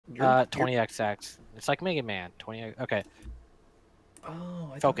20xx. It's like Mega Man. 20. Okay.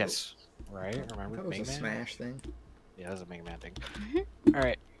 Oh, Focus. Right? I Remember thought it was Mega a Man? Smash thing. Yeah, that's a Mega Man thing. All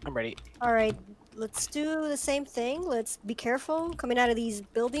right, I'm ready. All right, let's do the same thing. Let's be careful coming out of these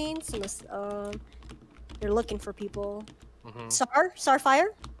buildings. Unless they're looking for people. Starfire.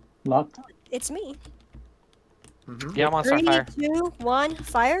 Locked. It's me. Yeah, I'm on 3, Starfire. 2, 1,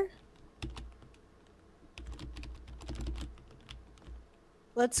 fire.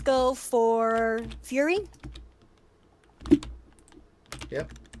 Let's go for Fury.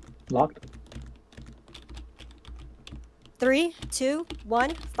 Yep. Locked. 3, 2,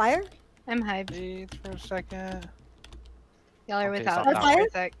 1, fire. I'm hyped. Wait for a second. Y'all are Okay, without stop me now. for a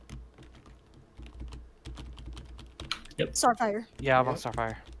sec. Starfire. Yeah, I'm on Yep.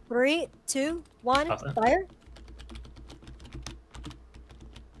 Starfire. 3, 2, 1, Awesome. fire.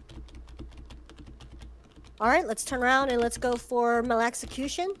 All right, let's turn around and let's go for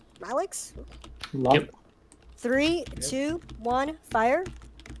Malexecution. Malix. Locked. Yep. 3, 2, 1, fire.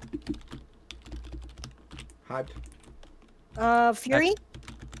 Hyped. Fury.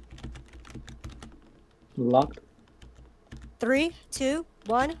 Locked. 3, 2,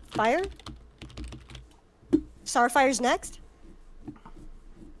 1, fire. Starfire's next.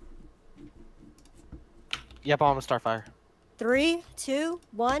 Yep, I'm on Starfire. 3, 2,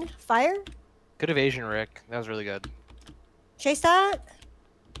 1, fire. Good evasion, Rick. That was really good. Chase that.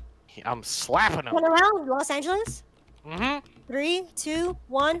 I'm slapping him. Turn around, Los Angeles. Mm-hmm. 3, 2,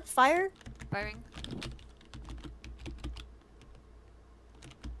 1, fire. Firing.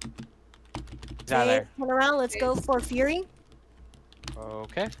 He's out of there. Turn around, let's go for Fury.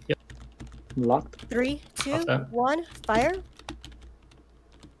 Okay. Locked. 3, 2, Off that. 1, fire.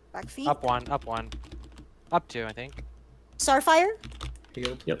 Back feet. Up one, up one. Up two, I think. Starfire.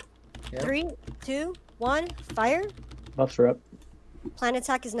 Healed. Yep. Yep. 3, 2, 1, fire. Buffs are up. Planet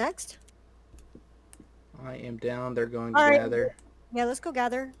attack is next. I am down. They're going to All right. gather. Yeah, let's go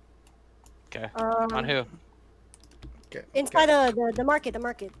gather. Okay. On who? Okay. Inside the market,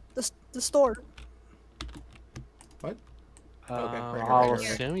 the store. What? Okay, right, I'll right, right.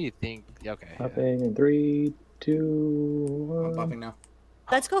 assume you think. Okay. Buffing in 3, 2, I'm 1. buffing now.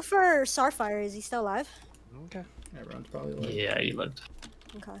 Let's go for Starfire. Is he still alive? Okay. Everyone's probably like. Yeah, you lived.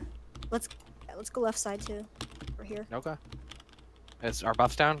 Okay. Let's go left side too. We're here. Okay. Is our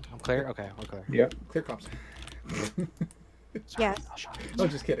buffs down? I'm clear? Okay, we're clear. Yep. Clear comps. Sorry, Yes. I'll shut I'm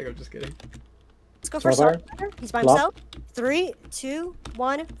just kidding. I'm just kidding. Let's go for Starfire. Starfire. He's by Lock. himself. 3, 2,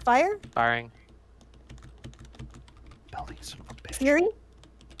 1, fire. Firing. Building son of a bitch. Fury.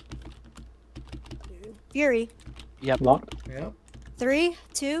 Fury. Locked. Yep. 3,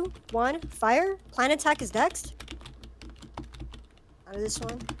 2, 1, fire. Planet attack is next. Out of this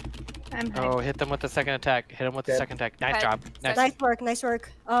one. I'm hyped. Oh, hit them with the second attack. Hit them with the Dead. second attack. Nice Okay. job. Nice. Nice work, nice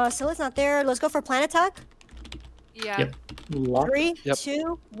work. Scylla's not there. Let's go for planet attack. Yeah. Yep. Locked. 3, Yep.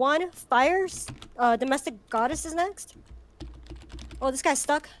 2, 1, fires. Domestic goddess is next. Oh, this guy's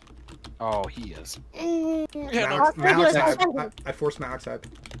stuck. Oh, he is. Malik Regular side. defender. I forced Malik side.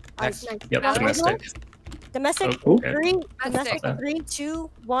 Next. Nice. Yep, Now, domestic. Domestic. Oh, okay. 3, Domestic. domestic. 3, 2,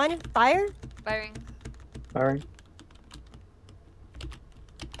 1, fire. Firing. Firing.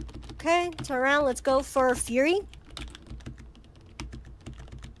 Okay, turn around. Let's go for Fury.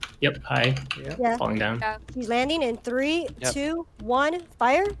 Yep, high. Yep. Yeah, Falling down. Yeah. he's landing in 3, Yep. 2, 1,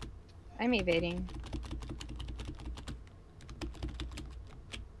 fire. I'm evading.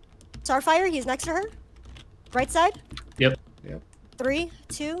 Starfire, he's next to her. Right side. Yep. Yep. 3,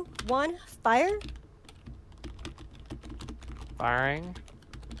 2, 1, fire. Firing.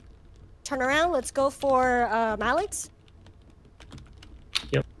 Turn around. Let's go for Malix.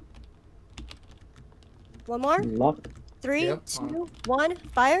 Yep. One more. Locked. 3, Yep. 2, 1,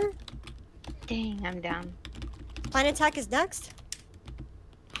 fire. Dang, I'm down. Planet attack is next.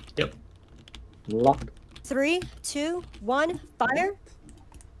 Locked. 3, 2, 1, fire.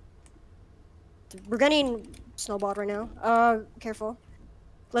 We're getting snowballed right now. Careful.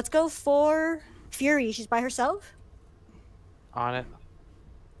 Let's go for Fury. She's by herself. On it.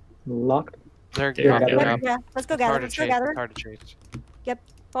 Locked. They're Yeah, dropping gather. up. Yeah, let's go It's gather. hard to Let's go chase. gather. It's hard to chase.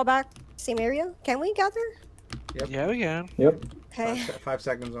 Fall back. Same area. Can we gather? Yep. Yeah, we can. Yep. Okay. 5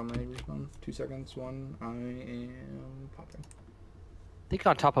 seconds on my respawn. 2 seconds. 1. I am popping. I think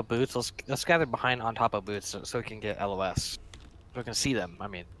on top of boots. Let's gather behind on top of boots so we can get LOS. So we can see them. I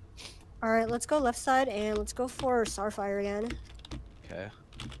mean. All right, let's go left side and let's go for Starfire again. Okay.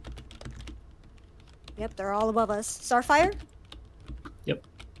 Yep, they're all above us. Starfire. Yep.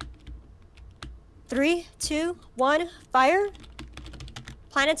 3, 2, 1, fire.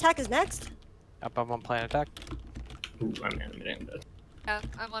 Planet attack is next. Up on one planet attack. Ooh, I'm animating, but Yeah,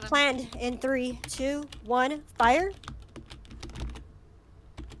 I'm on him. Planned in 3, 2, 1, fire.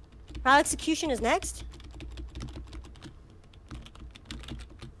 Crowd execution is next.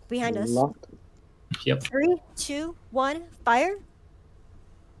 Behind us. Locked. Yep. 3, 2, 1, fire.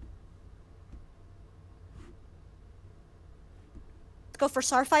 Let's go for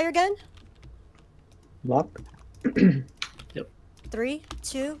Starfire again. Locked. 3,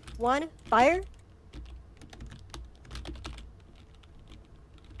 2, 1, fire.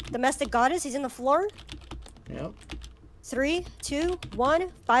 Domestic Goddess, he's in the floor. Yep. 3, 2, 1,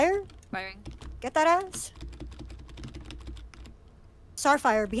 fire. Firing. Get that ass.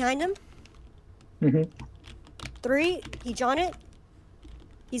 Starfire behind him. Mm-hmm. 3, he's on it.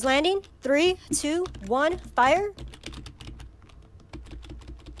 He's landing. 3, 2, 1, fire.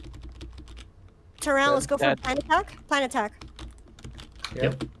 Turn around, let's go for Dead. plan attack. Plan attack.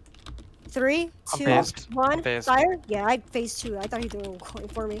 Yep. 3, I'm 2, phased. 1, phased. fire. Yeah, I phased 2. I thought he threw a coin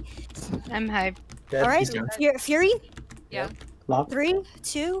for me. I'm hyped. Dead. Alright, He's down. Fury. Yeah. Locked. 3,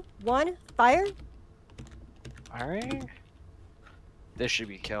 2, 1, fire. Alright. This should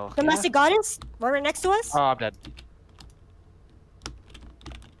be kill. Domestic Goddess, right next to us. Yeah? Oh, I'm dead.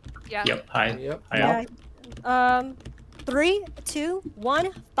 Yeah. Yep. Hi. Yep. Hi. Yeah. 3, 2, 1,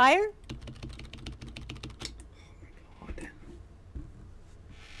 fire.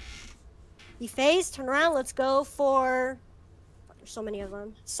 He phased. Turn around. Let's go for. There's so many of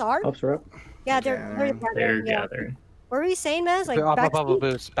them. Sar. Ups are up. Yeah, they're Gathering. gathering. They're Yeah. gathering. What were we saying, Maz? Like They're up back above seat?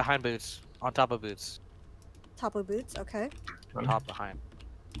 boots, behind boots, on top of boots, Top of boots. Okay. top behind.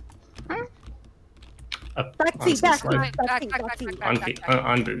 Up Back on feet. some Back slide. feet. Back Back, feet. back, Back back, feet. back, On back, feet. back.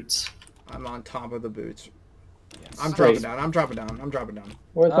 On boots. I'm on top of the boots. Yes. I'm Great. dropping down. I'm dropping down. I'm dropping down.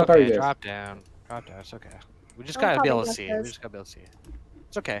 Where the fuck are you Okay, guys? drop down. Drop down. It's okay. We just I'm gotta be probably able to like see. this. We just gotta be able to see.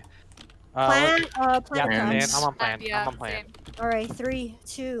 It's okay. Plan. Yeah, Plan plan. attack. I'm on plan. Yeah, I'm on plan. same. All right. 3,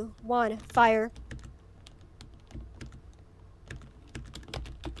 2, 1, fire.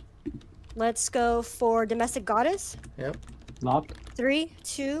 Let's go for Domestic Goddess. Yep. Locked. 3,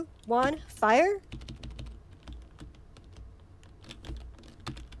 2, 1, fire.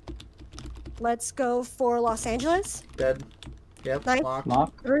 Let's go for Los Angeles. Dead. Yep. Nice. Locked.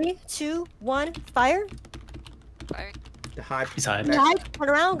 Locked. 3, 2, 1, fire. Firing. The high. He's high. Next. Guys, turn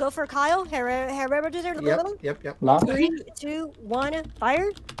around, go for Kyle. Yep. Yep. Yep. Locked. 3, 2, 1,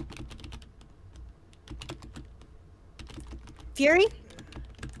 fire. Fury.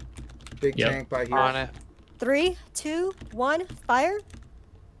 Big Yep. tank by here. On it. 3, 2, 1, fire.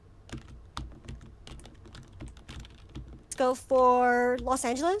 Let's go for Los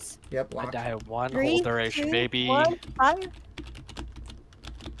Angeles. Yep. I Locked. die one 3, whole duration, 2, baby. 1, fire.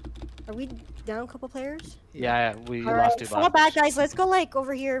 Are we down a couple players? Yeah, we All lost right, 2 fall buttons. back, guys. Let's go like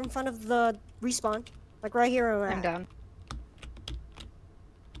over here in front of the respawn, like right here. Where I'm I'm at. down.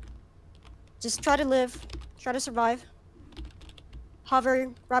 Just try to live, try to survive.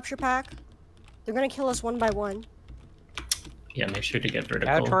 Hover, rapture pack. They're gonna kill us one by one. Yeah, make sure to get Add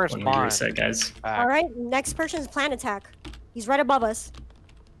vertical to our when we spawn. reset, guys. Back. All right, next person's plan attack. He's right above us.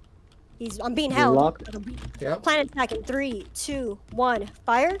 I'm being held. Locked. Yep. Plan attack in 3, 2, 1,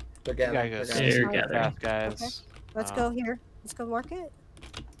 fire. They're gathering. Yeah, They're guys. gathering. They're gathering. Guys. Let's go here. Let's go market.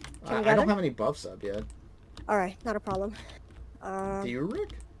 Can we I gather? don't have any buffs up yet. All right, not a problem. Do you,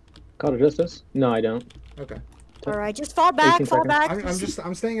 Rick? Call to justice? No, I don't. Okay. All right, just fall back, 18 fall seconds. back.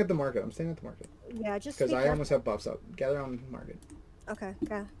 I'm staying at the market. I'm staying at the market Yeah, just because be I careful. almost have buffs up. Gather on market. Okay,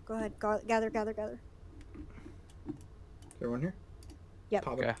 go ahead. Gather. Is everyone here? Yep.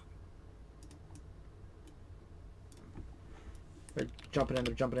 Pop Okay. it. They're jumping in.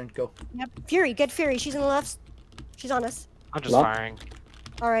 They're jumping in. Go. Yep. Fury, get Fury. She's in the left. She's on us. I'm just Locked. firing.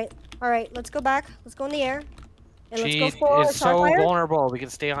 All right. Let's go back. Let's go in the air. And She let's go for is so Starfire. vulnerable. We can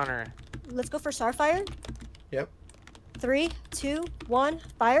stay on her. Let's go for Starfire. Yep. 3, 2, 1,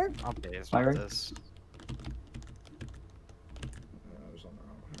 fire. I'm dazed Firing. about this. I was on the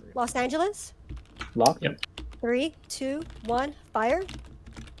wrong target. Los Angeles. Locked. Yep. 3, 2, 1, fire.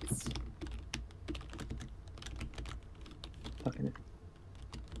 Fucking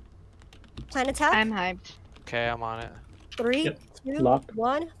Plan attack. I'm hyped. Okay, I'm on it. 3, Yep. 2, Locked.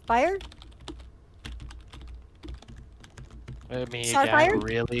 1, fire. Me Starfire? again,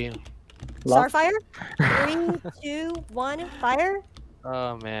 really? locked. Starfire. 3, 2, 1, fire.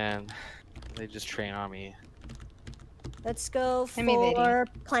 Oh man, they just train on me. Let's go Give me video. for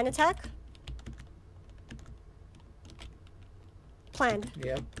plan attack. Planned.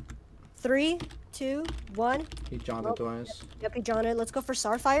 Yep. 3, 2, 1. He jumped Oh. twice. Yep, he drawn it. Let's go for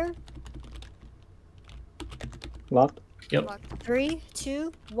Starfire. Locked. Yep. 3,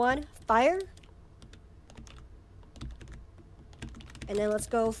 2, 1, fire. And then let's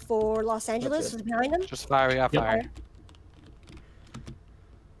go for Los Angeles. it. Who's behind him? Just fire, yeah, Yep. fire.